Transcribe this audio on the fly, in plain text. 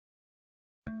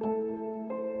Hello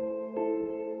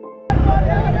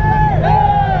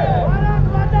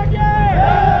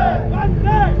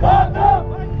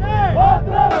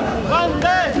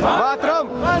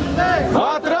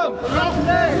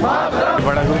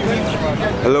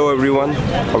everyone,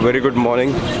 a very good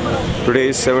morning. Today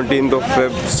is 17th of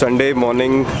Feb, Sunday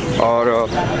morning. और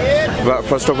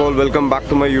first of all welcome back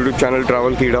to my YouTube channel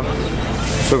Travel Kida.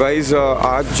 So guys,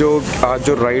 आज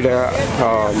जो ride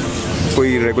है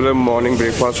कोई regular morning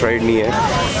breakfast ride नहीं है.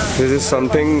 This is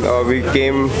something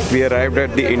we arrived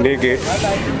at the indiagate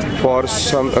for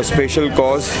some special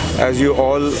cause. As you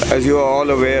are all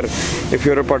aware, if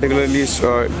you're a particularly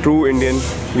true Indian,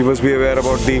 you must be aware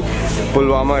about the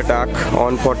Pulwama Attack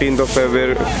on 14th of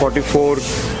February. 44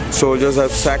 soldiers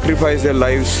have sacrificed their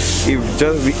lives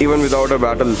even without a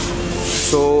battle.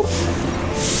 So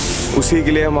उसी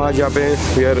के लिए हम आज यहाँ पे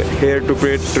we are here to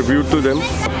pay tribute to them.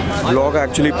 Vlog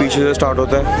actually पीछे से start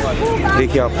होता है,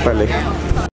 देखिए आप पहले.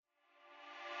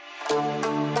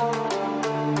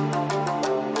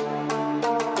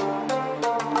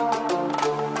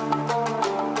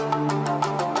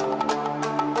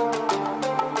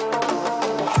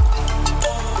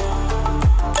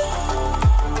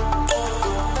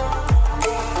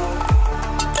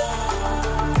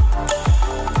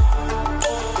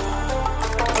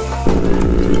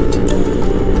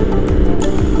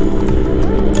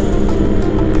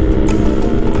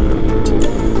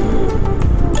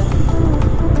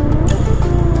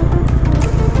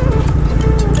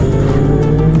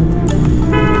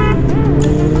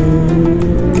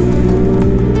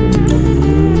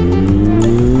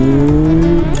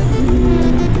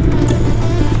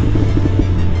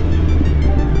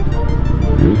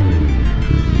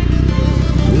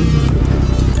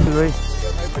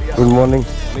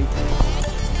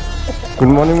 गुड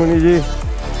मॉर्निंग मुनि जी.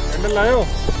 कैंडल लाए हो?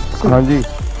 हाँ जी,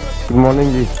 गुड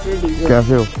मॉर्निंग जी.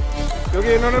 कैसे हो?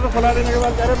 क्योंकि इन्होंने तो फला देने के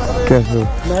बाद कह रहे कैसे हो?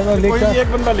 मैं कोई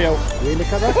एक बंदा ले आओ, ये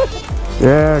लिखा था.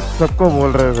 ये सबको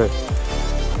बोल रहे थे.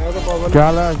 क्या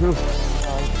हाल है आशु?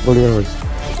 बढ़िया भाई.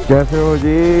 कैसे हो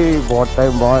जी? बहुत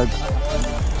टाइम बाद.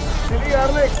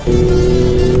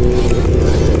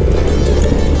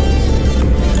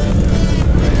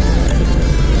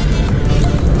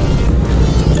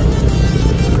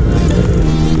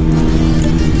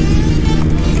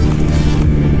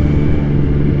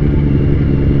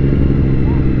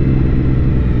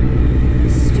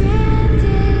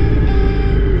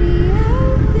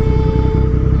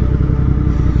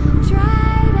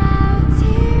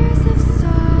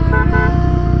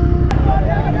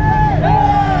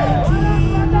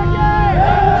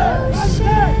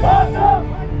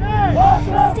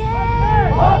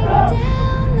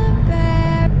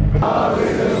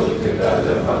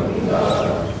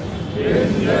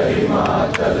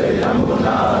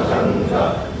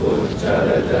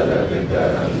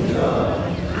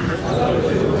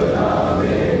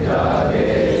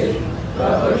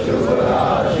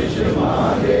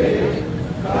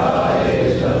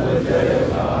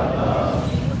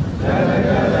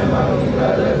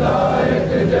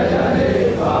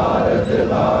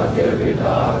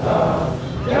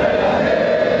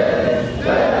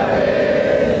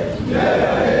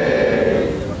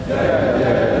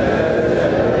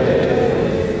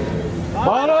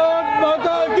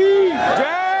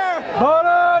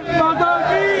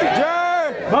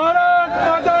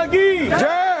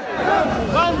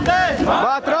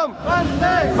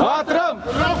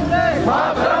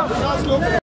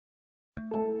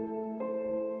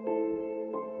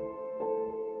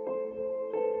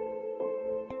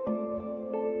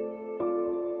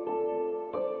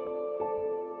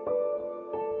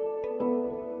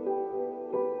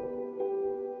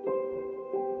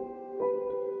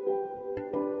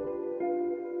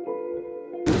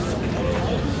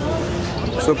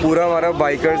 सो पूरा हमारा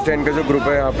बाइकर्स 10 का जो ग्रुप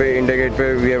है यहाँ पे इंडियागेट पे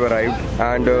वी हैव अराइव्ड.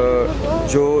 एंड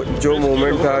जो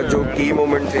मोमेंट था, जो की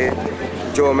मोमेंट थे,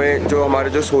 जो हमारे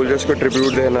जो सोल्जर्स को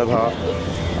ट्रिब्यूट देना था,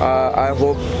 आई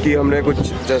होप कि हमने कुछ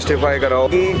जस्टिफाई करा हो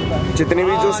कि जितने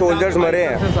भी जो सोल्जर्स मरे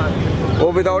हैं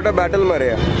वो विदाउट अ बैटल मरे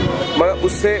हैं. मगर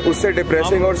उससे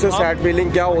डिप्रेसिंग और उससे सैड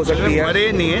फीलिंग क्या हो सकती है?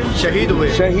 मरे नहीं है, शहीद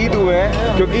हुए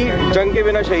हैं. क्योंकि जंग के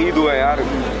बिना शहीद हुए हैं यार.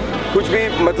 कुछ भी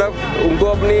मतलब उनको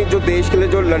अपनी जो देश के लिए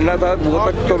जो लड़ना था वो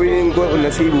तक कभी नहीं उनको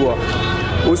नसीब हुआ.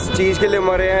 उस चीज़ के लिए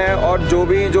मरे हैं. और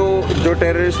जो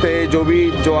टेररिस्ट थे,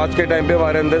 जो आज के टाइम पे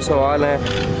हमारे अंदर सवाल हैं,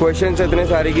 क्वेश्चन इतने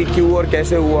सारे कि क्यों और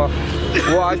कैसे हुआ,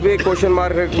 वो आज भी एक क्वेश्चन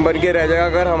मार्क बन के रह जाएगा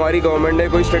अगर हमारी गवर्नमेंट ने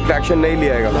कोई स्ट्रिक्ट एक्शन नहीं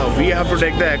लिया है। We have to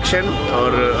take the action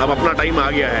और अब अपना टाइम आ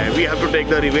गया है। We have to take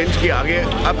the revenge कि आगे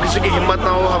अब किसी की हिम्मत ना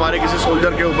हो हमारे किसी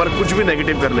सोल्जर के ऊपर कुछ भी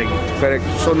नेगेटिव करने की। Correct.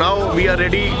 So now we are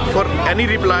ready for any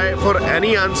reply, for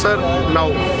any answer now.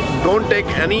 Don't take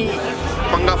any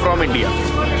पंगा फ्रॉम इंडिया।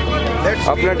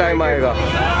 अपना टाइम आएगा।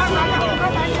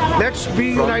 Let's be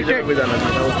united.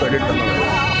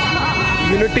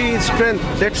 Unity is strength.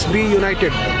 Let's be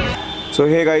united. So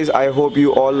hey guys, I hope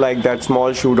you all like that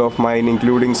small shoot of mine,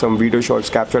 including some video shots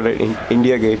captured at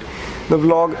Indiagate. The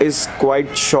vlog is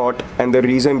quite short, and the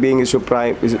reason being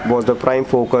was the prime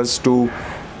focus to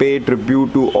pay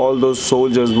tribute to all those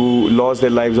soldiers who lost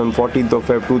their lives on 14th of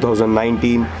Feb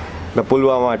 2019. The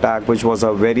Pulwama Attack, which was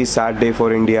a very sad day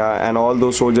for India, and all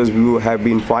those soldiers who have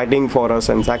been fighting for us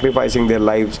and sacrificing their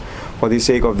lives for the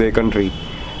sake of their country.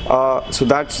 So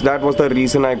that was the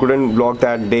reason I couldn't vlog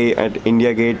that day at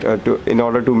Indiagate in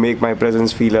order to make my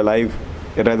presence feel alive,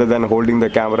 rather than holding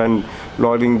the camera and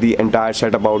vlogging the entire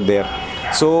setup out there.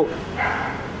 So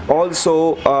also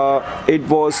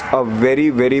it was a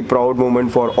very proud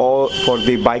moment for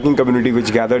the biking community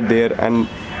which gathered there, and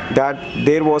that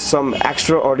there was some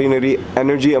extraordinary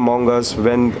energy among us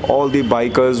when all the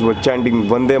bikers were chanting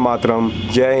Vande Mataram,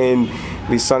 Jai Hind.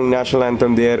 We sung national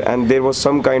anthem there, and there was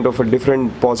some kind of a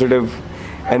different positive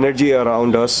energy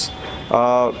around us.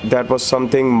 That was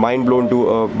something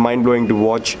mind-blowing to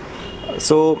watch.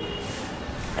 So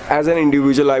as an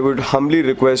individual, I would humbly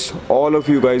request all of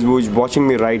you guys who is watching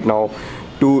me right now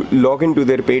to log into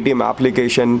their PAYTM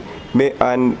application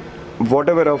and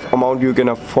whatever of amount you can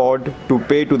afford to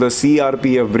pay to the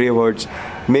CRPF Bravehearts,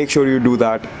 make sure you do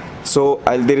that. So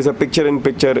there is a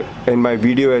picture-in-picture in my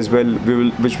video as well,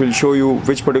 which will show you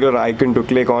which particular icon to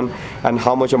click on and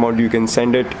how much amount you can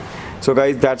send it. So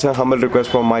guys, that's a humble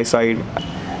request from my side.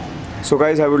 So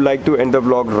guys, I would like to end the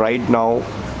vlog right now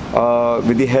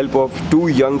with the help of two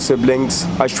young siblings,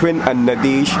 Ashwin and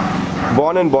Nadish,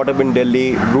 born and brought up in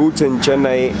Delhi, roots in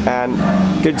Chennai,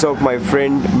 and kids of my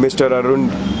friend Mr. Arun,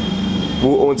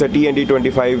 who owns a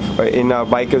TNT25 in a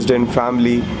Bikers Den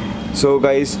family. So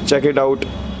guys, check it out.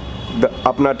 The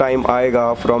Apna time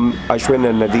Ayega from Ashwin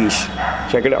and Nadish.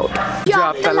 Check it out. जो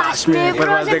आप तलाश में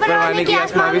परवाज़ करवाने की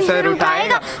आसमां भी sir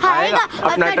उठाएगा, आएगा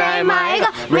अपना टाइम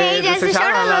आएगा, मेरे जैसे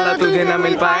शाना लाला तुझे न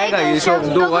मिल पाएगा। ये शौक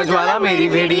दो गज वाला मेरी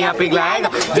भेड़ियाँ पिघलाएगा,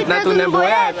 जितना तूने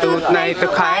बोया है तो उतना ही तो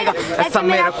खाएगा। ऐसा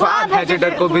मेरा ख्वाब है जो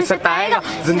डर को भी सताएगा,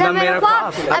 जिंदा मेरा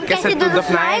ख्वाब अब कैसे तू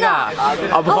दफनाएगा।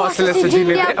 अब हौसले से जी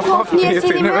ले खौफ नहीं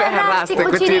सीने में, हर रास्ते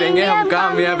को चीरेंगे हम,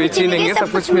 कामयाबी छीनेंगे,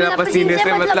 सब कुछ मिला पसीने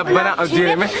से मतलब बना उस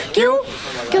जीने में। क्यों?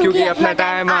 क्योंकि अपना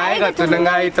टाइम आएगा तो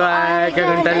नंगाई तो आएगा, क्या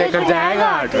घंटा लेकर जाएगा।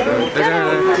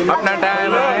 अपना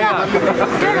टाइम आएगा,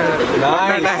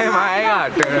 अपना टाइम आएगा,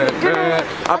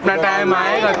 अपना टाइम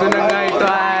आएगा तो नंगाई तो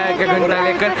आएगा, क्या घंटा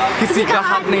लेकर। किसी का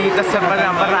हक नहीं तस्वर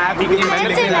पर आया क्योंकि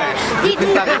मैंने मिला है,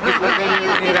 जितनी ताकत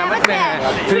मेरी रहमत में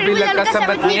है, फिर भी लगता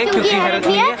सबक नहीं है क्योंकि हैरत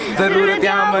नहीं है। जरूरत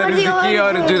यहाँ मर्जी की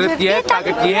और जरूरत की है,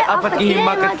 ताकत की है, आफत की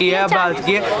हिम्मत की है, बात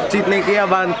की है, जीतने की है,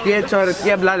 बांध की है, शौहरत की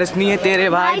है, लालच नहीं है, तेरे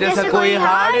भाई जैसा कोई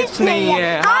हारिश नहीं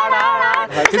है।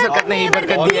 किसकत नहीं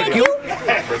बरकत दी है, क्यों?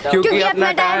 क्योंकि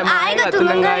अपना टाइम आएगा तो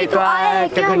नंगाई तो आएगा,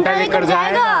 क्या घंटा लेकर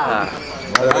जाएगा।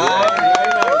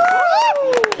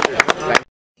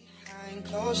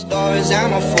 Closed doors,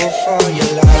 I'm a fool for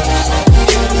your love.